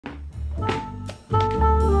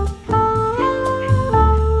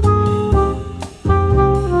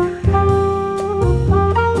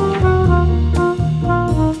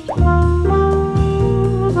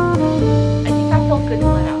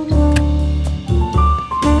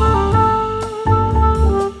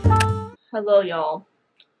Hello, y'all.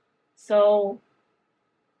 So,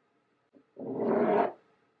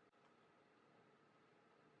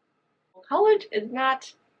 college is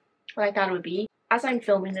not what I thought it would be. As I'm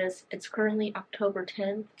filming this, it's currently October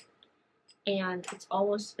 10th, and it's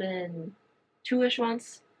almost been 2-ish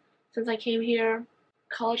months since I came here.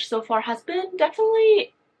 College so far has been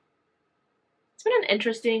definitely, it's been an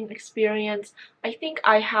interesting experience. I think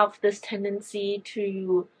I have this tendency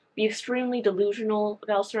to be extremely delusional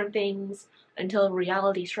about certain things until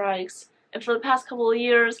reality strikes. And for the past couple of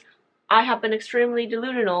years, I have been extremely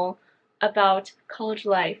delusional about college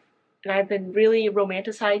life. And I've been really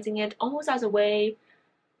romanticizing it almost as a way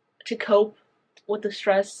to cope with the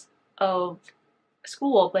stress of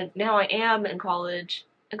school. But now I am in college,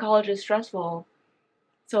 and college is stressful.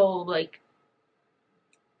 So, like,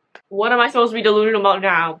 what am I supposed to be delusional about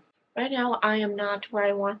now? Right now, I am not where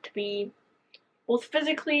I want to be, both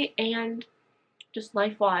physically and just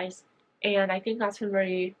life-wise. And I think that's been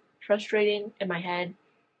very frustrating in my head,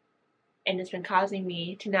 and it's been causing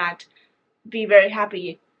me to not be very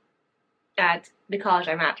happy at the college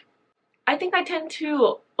I'm at. I think I tend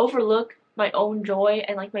to overlook my own joy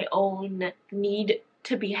and like my own need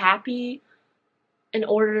to be happy in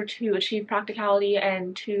order to achieve practicality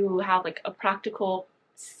and to have like a practical,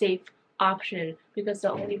 safe option, because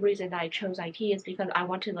the only reason that I chose IT is because I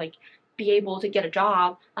want to like be able to get a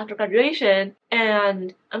job after graduation.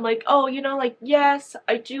 And I'm like, oh, like, yes,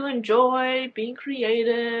 I do enjoy being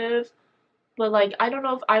creative, but like I don't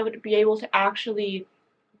know if I would be able to actually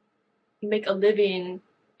make a living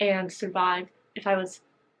and survive if I was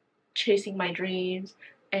chasing my dreams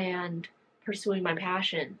and pursuing my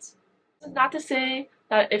passions. Not to say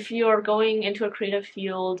that if you're going into a creative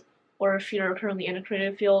field, or if you're currently in a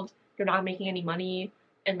creative field, you're not making any money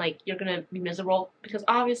and like you're gonna be miserable, because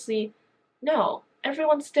obviously, no,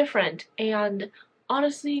 everyone's different. And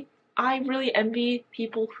honestly, I really envy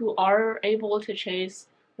people who are able to chase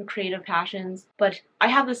their creative passions, but I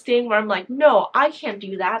have this thing where I'm like, no, I can't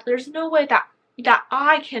do that. There's no way that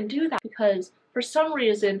I can do that, because for some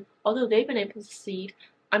reason, although they've been able to succeed,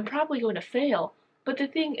 I'm probably going to fail. But the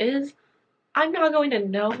thing is, I'm not going to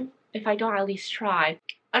know if I don't at least try.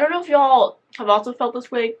 I don't know if y'all have also felt this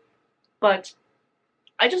way, but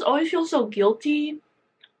I just always feel so guilty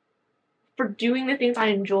for doing the things I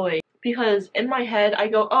enjoy. Because in my head, I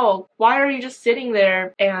go, oh, why are you just sitting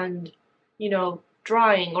there and,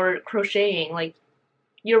 drawing or crocheting? Like,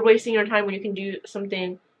 you're wasting your time when you can do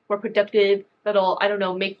something more productive that'll, I don't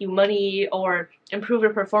know, make you money or improve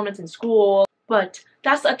your performance in school. But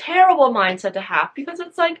that's a terrible mindset to have, because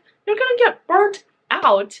it's like, you're gonna get burnt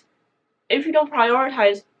out if you don't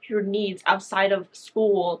prioritize your needs outside of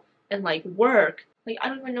school and like work. Like, I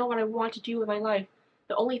don't even know what I want to do with my life.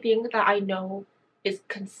 The only thing that I know is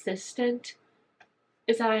consistent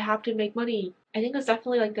is that I have to make money. I think it's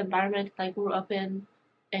definitely like the environment that I grew up in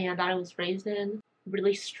and that I was raised in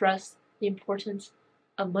really stressed the importance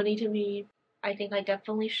of money to me. I think I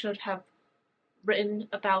definitely should have written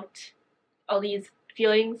about all these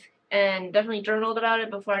feelings and definitely journaled about it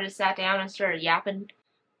before I just sat down and started yapping,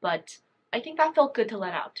 but I think that felt good to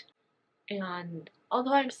let out. And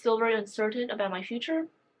although I'm still very uncertain about my future,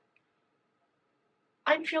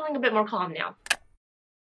 I'm feeling a bit more calm now.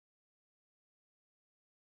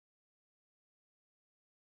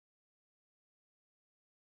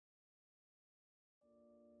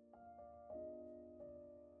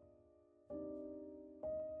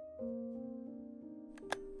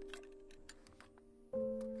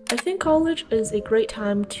 I think college is a great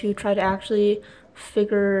time to try to actually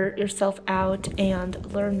figure yourself out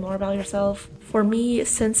and learn more about yourself. For me,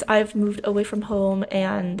 since I've moved away from home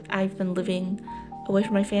and I've been living away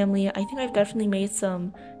from my family, I think I've definitely made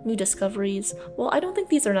some new discoveries. Well, I don't think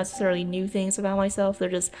these are necessarily new things about myself, they're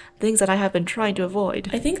just things that I have been trying to avoid.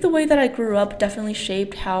 I think the way that I grew up definitely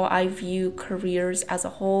shaped how I view careers as a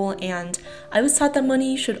whole, and I was taught that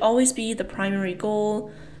money should always be the primary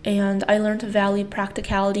goal, and I learned to value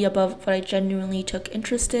practicality above what I genuinely took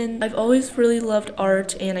interest in. I've always really loved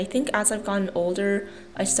art, and I think as I've gotten older,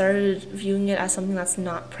 I started viewing it as something that's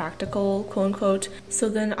not practical, quote unquote. So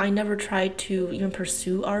then I never tried to even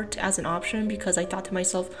pursue art as an option, because I thought to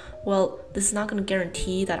myself, well, this is not going to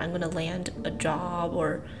guarantee that I'm going to land a job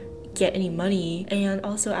or get any money. And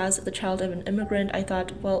also, as the child of an immigrant, I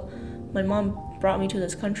thought, well, my mom brought me to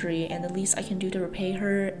this country, and the least I can do to repay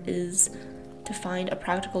her is to find a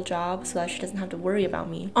practical job so that she doesn't have to worry about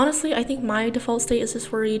me. Honestly, I think my default state is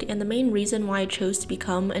just worried, and the main reason why I chose to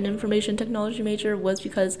become an information technology major was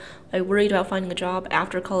because I worried about finding a job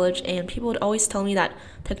after college, and people would always tell me that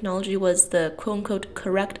technology was the quote-unquote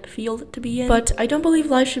correct field to be in. But I don't believe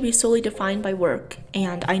life should be solely defined by work,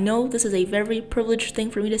 and I know this is a very privileged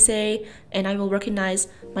thing for me to say, and I will recognize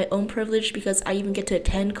my own privilege because I even get to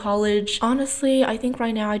attend college. Honestly, I think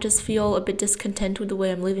right now I just feel a bit discontent with the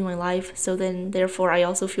way I'm living my life, so then therefore I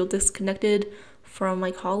also feel disconnected from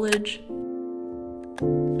my college.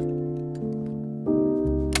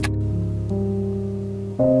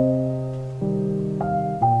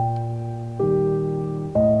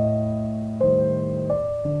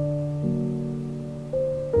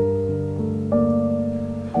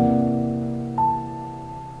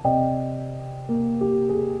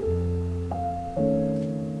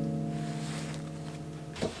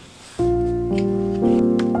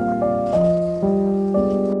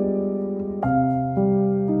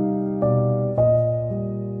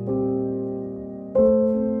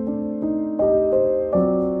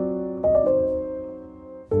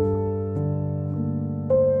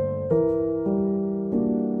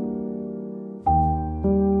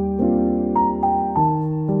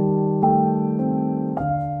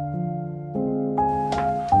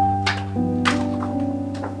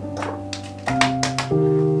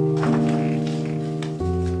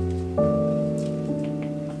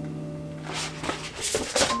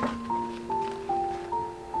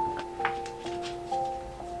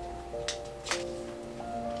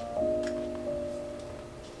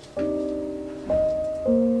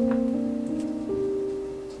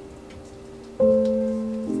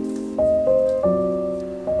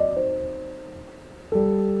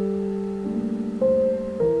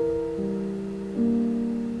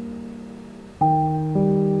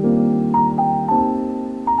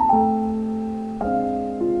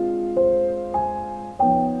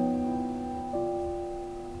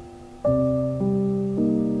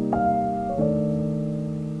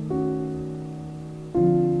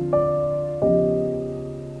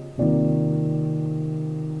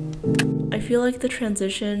 I feel like the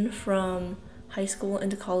transition from high school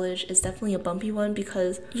into college is definitely a bumpy one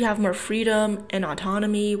because you have more freedom and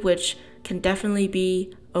autonomy, which can definitely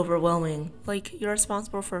be overwhelming. Like, you're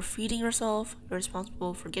responsible for feeding yourself, you're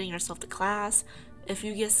responsible for getting yourself to class. If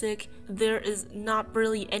you get sick, there is not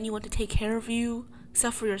really anyone to take care of you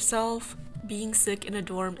except for yourself. Being sick in a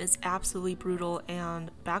dorm is absolutely brutal, and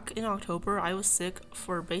back in October I was sick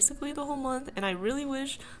for basically the whole month, and I really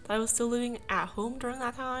wish that I was still living at home during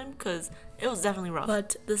that time because it was definitely rough.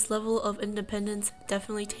 But this level of independence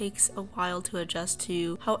definitely takes a while to adjust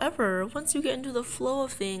to. However, once you get into the flow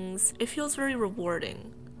of things, it feels very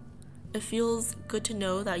rewarding. It feels good to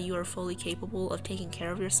know that you are fully capable of taking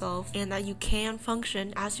care of yourself and that you can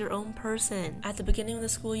function as your own person. At the beginning of the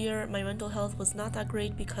school year, my mental health was not that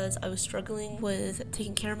great because I was struggling with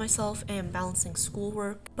taking care of myself and balancing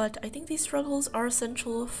schoolwork. But I think these struggles are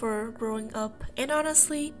essential for growing up. And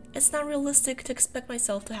honestly, it's not realistic to expect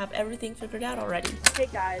myself to have everything figured out already. Hey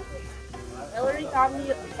guys, Hillary got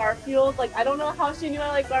me Garfield. Like, I don't know how she knew I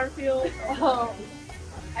like Garfield.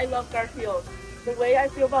 I love Garfield. The way I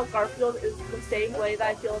feel about Garfield is the same way that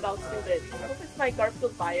I feel about Stupid. I hope it's my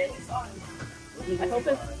Garfield bias. I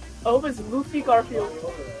hope it's Luffy Garfield.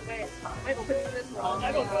 Wait, am I opening this wrong?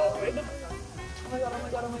 I don't know. Oh my god, oh my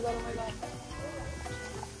god, oh my god, oh my god.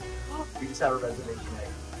 We just have a reservation.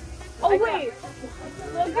 Oh wait!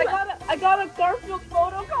 Look, I got a Garfield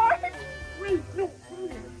photo card! Wait, no.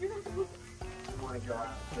 Oh my god.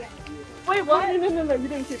 Wait, what? No, you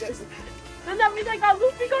didn't see this. Then that means I got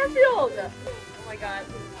Luffy Garfield! Oh my god.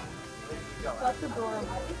 That's adorable.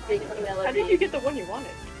 How did you get the one you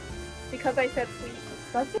wanted? Because I said please.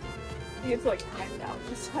 That's it. It's like time now.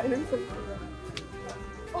 Just silence.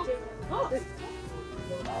 Oh.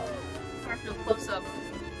 Garfield close up.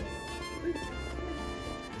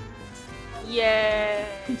 Yay!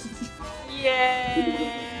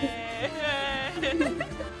 Yay!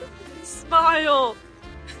 Smile!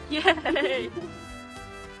 Yay!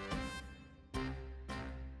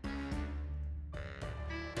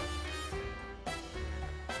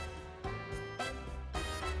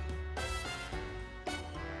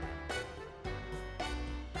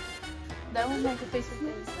 That one has a face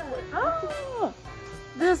too. Oh!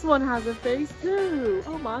 This one has a face too!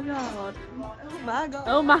 Oh my god! Oh my god!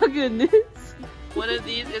 Oh my goodness! One of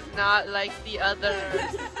these is not like the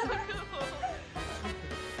others.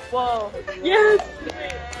 Whoa! Yes!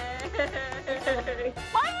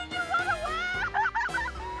 Why did you run away?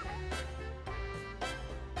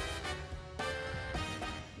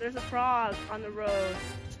 There's a frog on the road.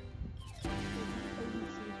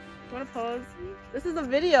 wanna pose? This is a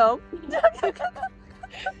video.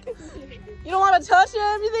 You don't want to touch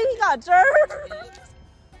him? You think he got germs?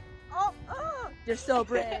 Oh, you're so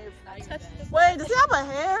brave. Wait, does he have a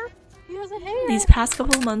hair? He has a hair. These past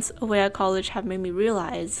couple of months away at college have made me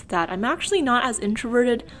realize that I'm actually not as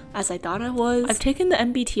introverted as I thought I was. I've taken the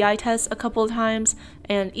MBTI test a couple of times,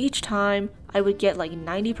 and each time I would get like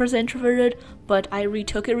 90% introverted, but I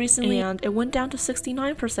retook it recently and it went down to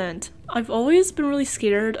 69%. I've always been really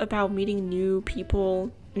scared about meeting new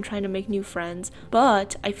people and trying to make new friends,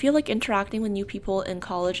 but I feel like interacting with new people in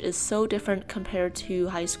college is so different compared to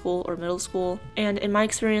high school or middle school. And in my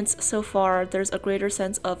experience so far, there's a greater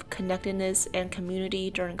sense of connectedness and community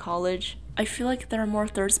during college. I feel like there are more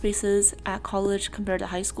third spaces at college compared to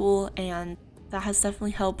high school, and that has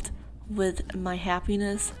definitely helped with my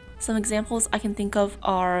happiness. Some examples I can think of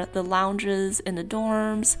are the lounges in the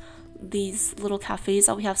dorms, these little cafes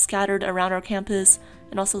that we have scattered around our campus,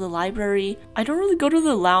 and also the library. I don't really go to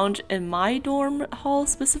the lounge in my dorm hall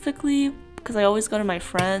specifically because I always go to my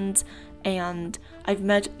friends, and I've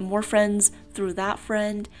met more friends through that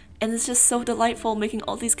friend, and it's just so delightful making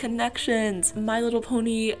all these connections. My Little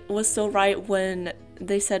Pony was so right when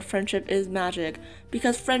they said friendship is magic,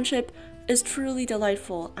 because friendship is truly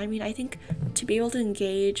delightful. I mean, I think to be able to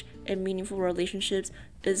engage in meaningful relationships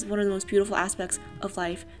is one of the most beautiful aspects of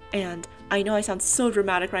life, and I know I sound so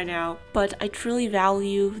dramatic right now, but I truly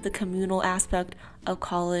value the communal aspect of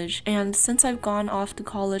college. And since I've gone off to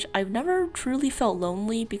college, I've never truly felt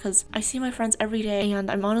lonely because I see my friends every day,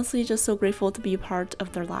 and I'm honestly just so grateful to be a part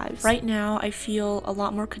of their lives. Right now, I feel a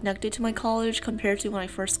lot more connected to my college compared to when I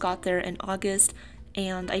first got there in August,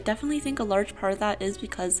 and I definitely think a large part of that is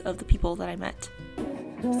because of the people that I met.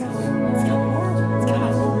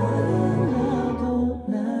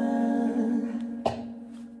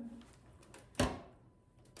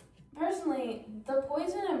 Personally, the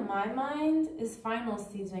poison in my mind is final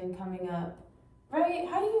season coming up. Right?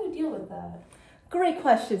 How do you deal with that? Great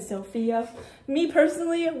question, Sophia. Me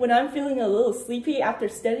personally, when I'm feeling a little sleepy after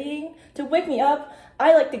studying, to wake me up,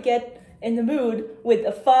 I like to get in the mood with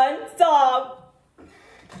a fun song.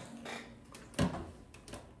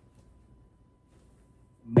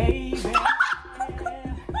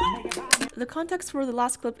 The context for the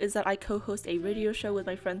last clip is that I co-host a radio show with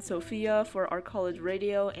my friend Sophia for our college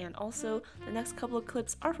radio, and also the next couple of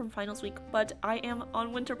clips are from finals week, but I am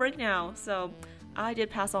on winter break now, so I did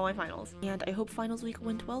pass all my finals, and I hope finals week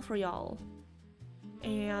went well for y'all.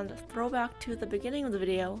 And throwback to the beginning of the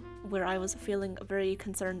video, where I was feeling very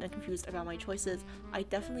concerned and confused about my choices, I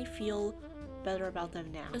definitely feel better about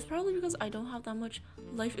them now. It's probably because I don't have that much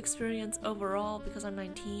life experience overall because I'm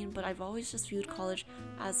 19, but I've always just viewed college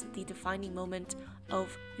as the defining moment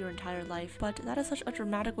of your entire life. But that is such a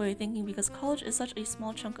dramatic way of thinking because college is such a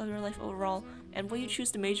small chunk of your life overall, and what you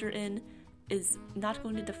choose to major in is not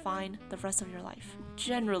going to define the rest of your life.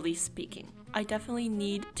 Generally speaking, I definitely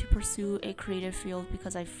need to pursue a creative field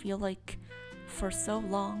because I feel like for so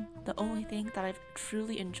long, the only thing that I've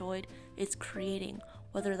truly enjoyed is creating,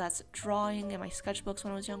 whether that's drawing in my sketchbooks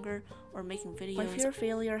when I was younger or making videos. My fear of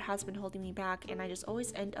failure has been holding me back, and I just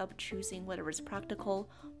always end up choosing whatever is practical.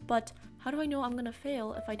 But how do I know I'm gonna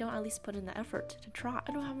fail if I don't at least put in the effort to try?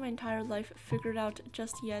 I don't have my entire life figured out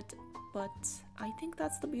just yet, but I think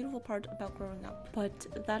that's the beautiful part about growing up.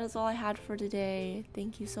 But that is all I had for today.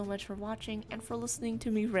 Thank you so much for watching and for listening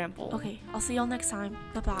to me ramble. Okay, I'll see y'all next time.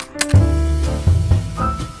 Bye-bye.